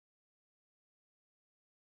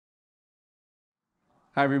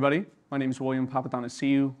Hi, everybody. My name is William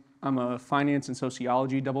Papathanassiou. I'm a finance and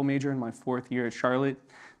sociology double major in my 4th year at Charlotte.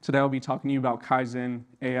 Today, I'll be talking to you about Kaizen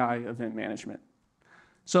AI event management.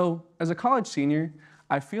 So, as a college senior,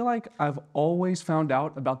 I feel like I've always found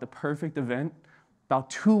out about the perfect event about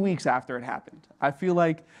 2 weeks after it happened. I feel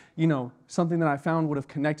like, something that I found would have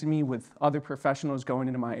connected me with other professionals going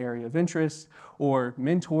into my area of interest or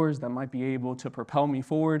mentors that might be able to propel me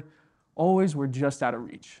forward, always were just out of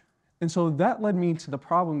reach. And so that led me to the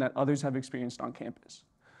problem that others have experienced on campus.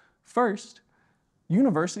 First,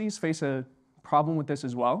 universities face a problem with this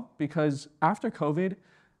as well because after COVID,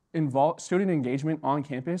 student engagement on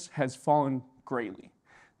campus has fallen greatly.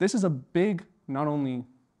 This is a big, not only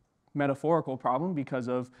metaphorical problem because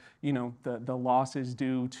of the losses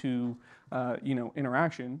due to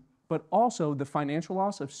interaction, but also the financial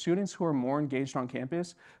loss of students who are more engaged on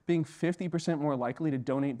campus being 50% more likely to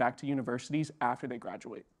donate back to universities after they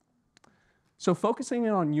graduate. So focusing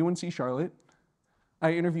in on UNC Charlotte,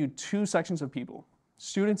 I interviewed 2 sections of people,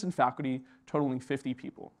 students and faculty, totaling 50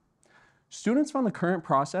 people. Students found the current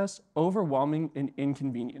process overwhelming and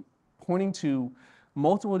inconvenient, pointing to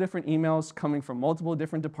multiple different emails coming from multiple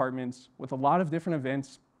different departments with a lot of different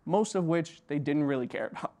events, most of which they didn't really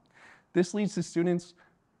care about. This leads to students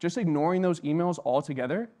just ignoring those emails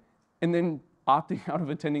altogether and then opting out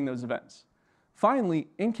of attending those events. Finally,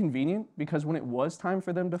 inconvenient because when it was time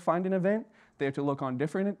for them to find an event, they have to look on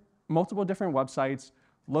multiple different websites,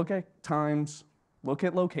 look at times, look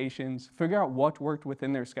at locations, figure out what worked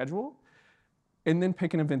within their schedule, and then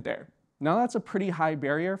pick an event there. Now that's a pretty high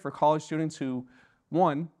barrier for college students who,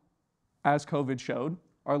 one, as COVID showed,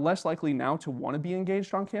 are less likely now to want to be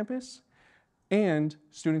engaged on campus, and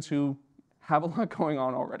students who have a lot going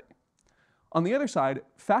on already. On the other side,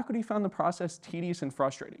 faculty found the process tedious and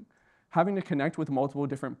frustrating, having to connect with multiple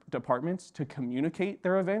different departments to communicate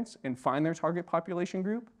their events and find their target population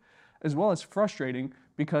group, as well as frustrating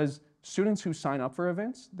because students who sign up for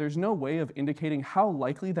events, there's no way of indicating how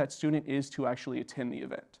likely that student is to actually attend the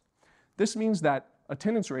event. This means that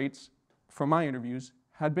attendance rates, from my interviews,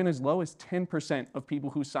 had been as low as 10% of people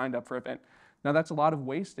who signed up for an event. Now that's a lot of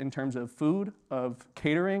waste in terms of food, of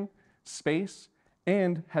catering, space,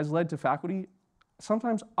 and has led to faculty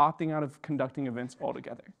sometimes opting out of conducting events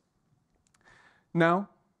altogether. Now,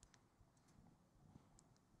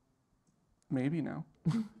 maybe now.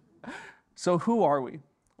 So who are we?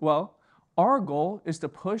 Well, our goal is to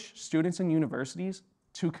push students and universities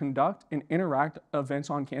to conduct and interact events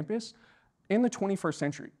on campus in the 21st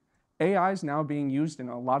century. AI is now being used in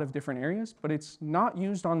a lot of different areas, but it's not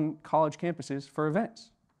used on college campuses for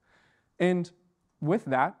events. And with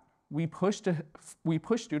that, we push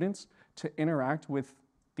students to interact with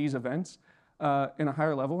these events in a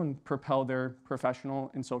higher level and propel their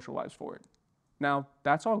professional and social lives forward. Now,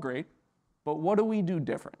 that's all great, but what do we do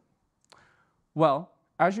different? Well,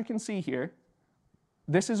 as you can see here,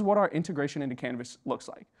 this is what our integration into Canvas looks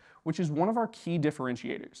like, which is one of our key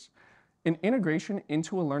differentiators. An integration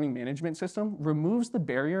into a learning management system removes the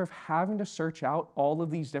barrier of having to search out all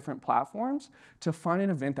of these different platforms to find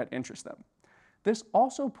an event that interests them. This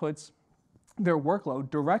also puts their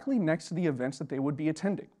workload directly next to the events that they would be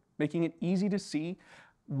attending, making it easy to see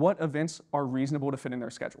what events are reasonable to fit in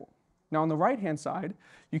their schedule. Now on the right-hand side,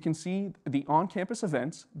 you can see the on-campus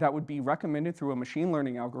events that would be recommended through a machine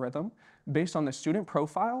learning algorithm based on the student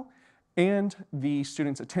profile and the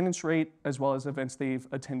student's attendance rate, as well as events they've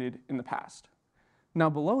attended in the past. Now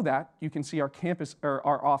below that, you can see our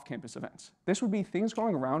off-campus events. This would be things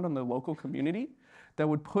going around on the local community that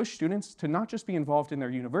would push students to not just be involved in their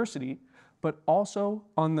university, but also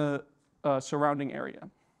on the surrounding area.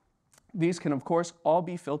 These can, of course, all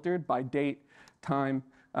be filtered by date, time,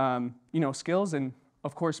 skills, and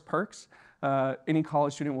of course, perks. Any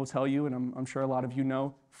college student will tell you, and I'm sure a lot of you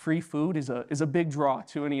know, free food is a big draw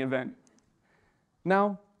to any event.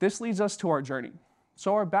 Now, this leads us to our journey.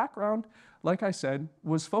 So our background, like I said,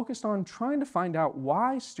 was focused on trying to find out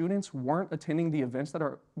why students weren't attending the events that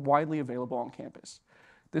are widely available on campus.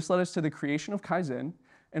 This led us to the creation of Kaizen,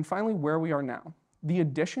 and finally where we are now. The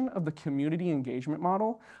addition of the community engagement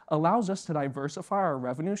model allows us to diversify our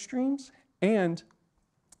revenue streams and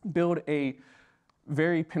build a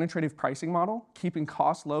very penetrative pricing model, keeping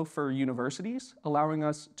costs low for universities, allowing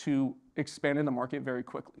us to expand in the market very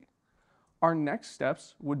quickly. Our next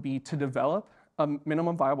steps would be to develop a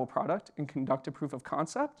minimum viable product and conduct a proof of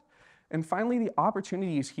concept. And finally, the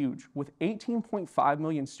opportunity is huge. With 18.5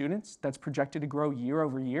 million students, that's projected to grow year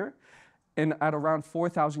over year, and at around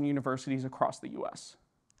 4,000 universities across the US.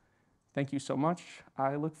 Thank you so much.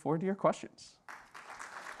 I look forward to your questions.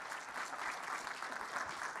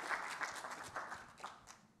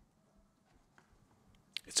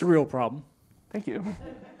 It's a real problem. Thank you.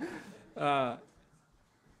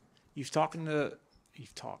 You've talked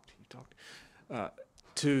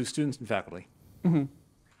to students and faculty. Mm-hmm.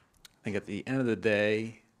 I think at the end of the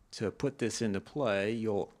day, to put this into play,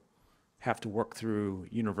 you'll have to work through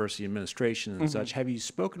university administration and such. Have you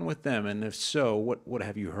spoken with them? And if so, what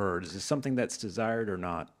have you heard? Is this something that's desired or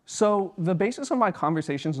not? So the basis of my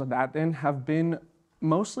conversations with that then have been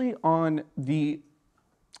mostly on the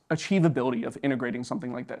achievability of integrating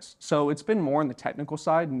something like this. So it's been more on the technical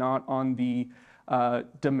side, not on the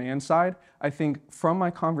demand side. I think from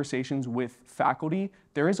my conversations with faculty,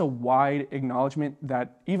 there is a wide acknowledgement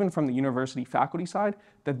that even from the university faculty side,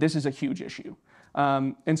 that this is a huge issue.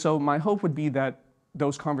 And so my hope would be that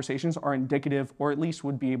those conversations are indicative, or at least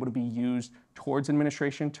would be able to be used towards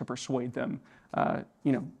administration to persuade them,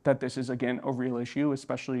 that this is, again, a real issue,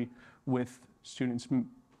 especially with students'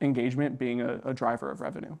 engagement being a driver of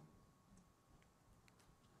revenue.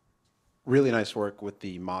 Really nice work with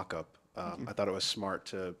the mock-up. I thought it was smart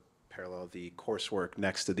to parallel the coursework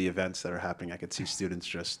next to the events that are happening. I could see students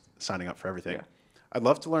just signing up for everything. Yeah. I'd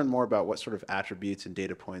love to learn more about what sort of attributes and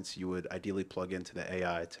data points you would ideally plug into the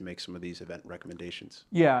AI to make some of these event recommendations.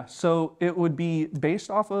 Yeah, so it would be based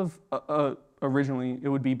off of, originally, it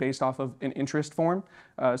would be based off of an interest form.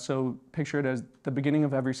 So picture it as the beginning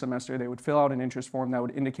of every semester, they would fill out an interest form that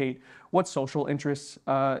would indicate what social interests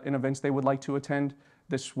and events they would like to attend.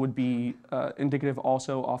 This would be indicative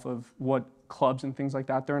also off of what clubs and things like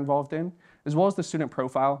that they're involved in, as well as the student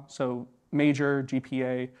profile. So major,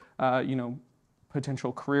 GPA,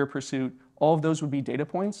 potential career pursuit, all of those would be data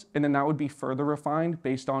points, and then that would be further refined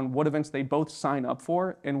based on what events they both sign up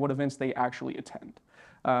for and what events they actually attend.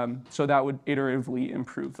 So that would iteratively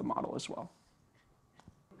improve the model as well.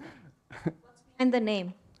 What's behind the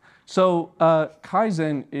name? So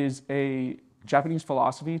Kaizen is a Japanese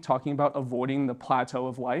philosophy talking about avoiding the plateau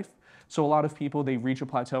of life. So a lot of people, they reach a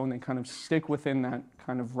plateau and they kind of stick within that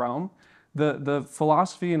kind of realm. The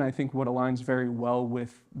philosophy, and I think what aligns very well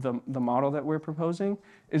with the model that we're proposing,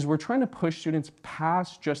 is we're trying to push students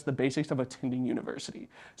past just the basics of attending university.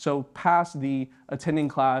 So past the attending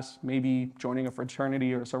class, maybe joining a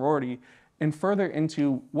fraternity or sorority, and further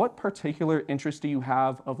into what particular interests do you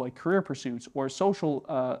have of like career pursuits or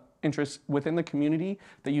social interests within the community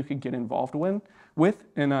that you could get involved with.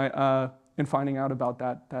 And finding out about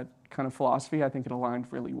that kind of philosophy, I think it aligned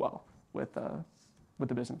really well with the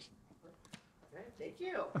business. Thank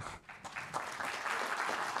you.